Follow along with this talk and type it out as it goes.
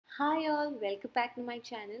Hi all, welcome back to my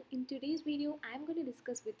channel. In today's video, I am going to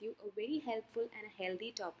discuss with you a very helpful and a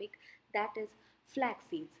healthy topic, that is flax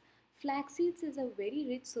seeds. Flax seeds is a very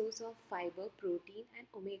rich source of fiber, protein and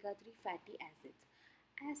omega-3 fatty acids.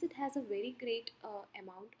 As it has a very great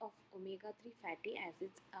amount of omega-3 fatty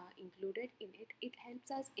acids included in it, it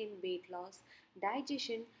helps us in weight loss,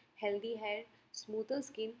 digestion, healthy hair, smoother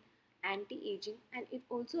skin, anti-aging, and it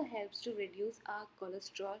also helps to reduce our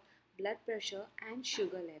cholesterol, blood pressure and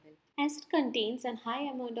sugar level. As it contains a high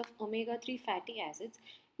amount of omega-3 fatty acids,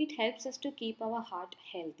 it helps us to keep our heart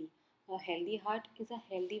healthy. A healthy heart is a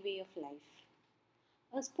healthy way of life.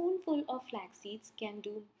 A spoonful of flax seeds can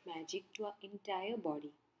do magic to our entire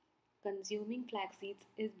body. Consuming flax seeds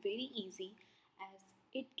is very easy as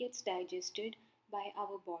it gets digested by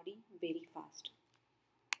our body very fast.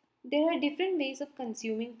 There are different ways of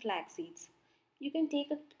consuming flax seeds. You can take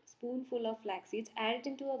a spoonful of flax seeds, add it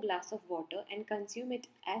into a glass of water and consume it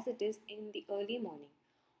as it is in the early morning.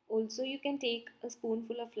 Also, you can take a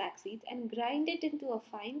spoonful of flax seeds and grind it into a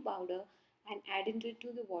fine powder and add it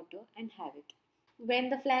into the water and have it. When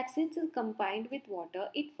the flax seeds are combined with water,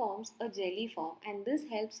 it forms a jelly form and this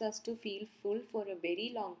helps us to feel full for a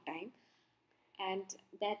very long time, and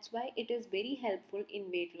that's why it is very helpful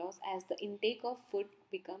in weight loss as the intake of food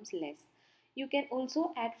becomes less. You can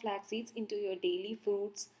also add flax seeds into your daily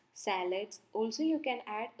fruits, salads. Also, you can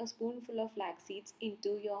add a spoonful of flax seeds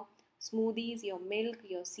into your smoothies, your milk,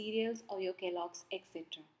 your cereals or your Kellogg's, etc.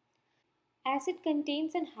 As it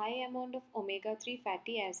contains a high amount of omega-3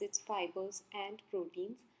 fatty acids, fibers and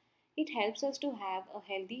proteins, it helps us to have a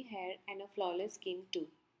healthy hair and a flawless skin too.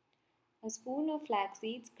 A spoon of flax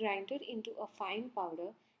seeds grinded into a fine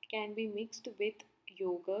powder can be mixed with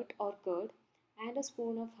yogurt or curd and a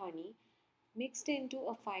spoon of honey mixed into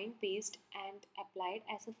a fine paste and applied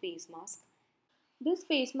as a face mask. This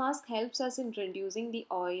face mask helps us in reducing the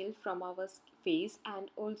oil from our face, and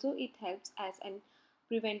also it helps as an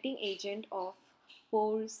preventing agent of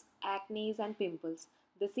pores, acne and pimples.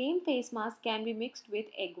 The same face mask can be mixed with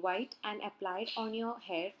egg white and applied on your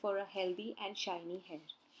hair for a healthy and shiny hair.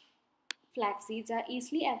 Flax seeds are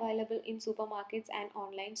easily available in supermarkets and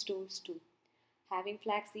online stores too. Having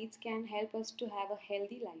flax seeds can help us to have a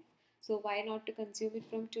healthy life. So why not to consume it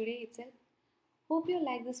from today itself? Hope you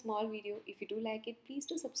like this small video. If you do like it, please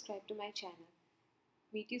do subscribe to my channel.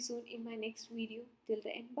 Meet you soon in my next video. Till the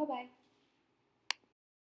end, bye bye.